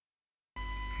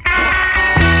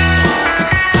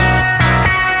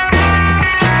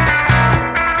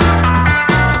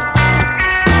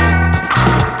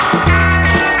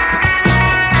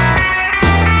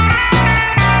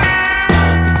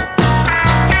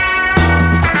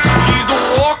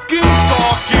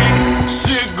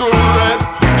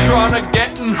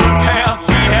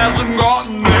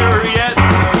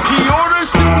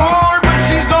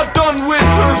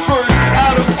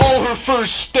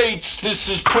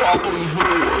probably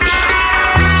her worst.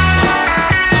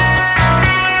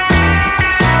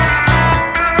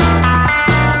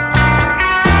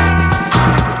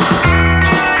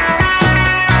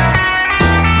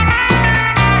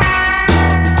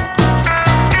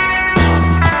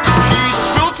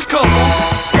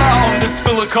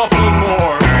 A couple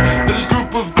more. Then his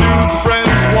group of dude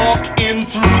friends walk in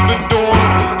through the door.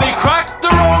 They crack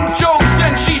their own jokes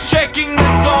and she's checking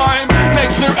the time.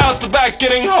 Next they're out the back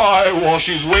getting high while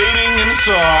she's waiting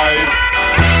inside.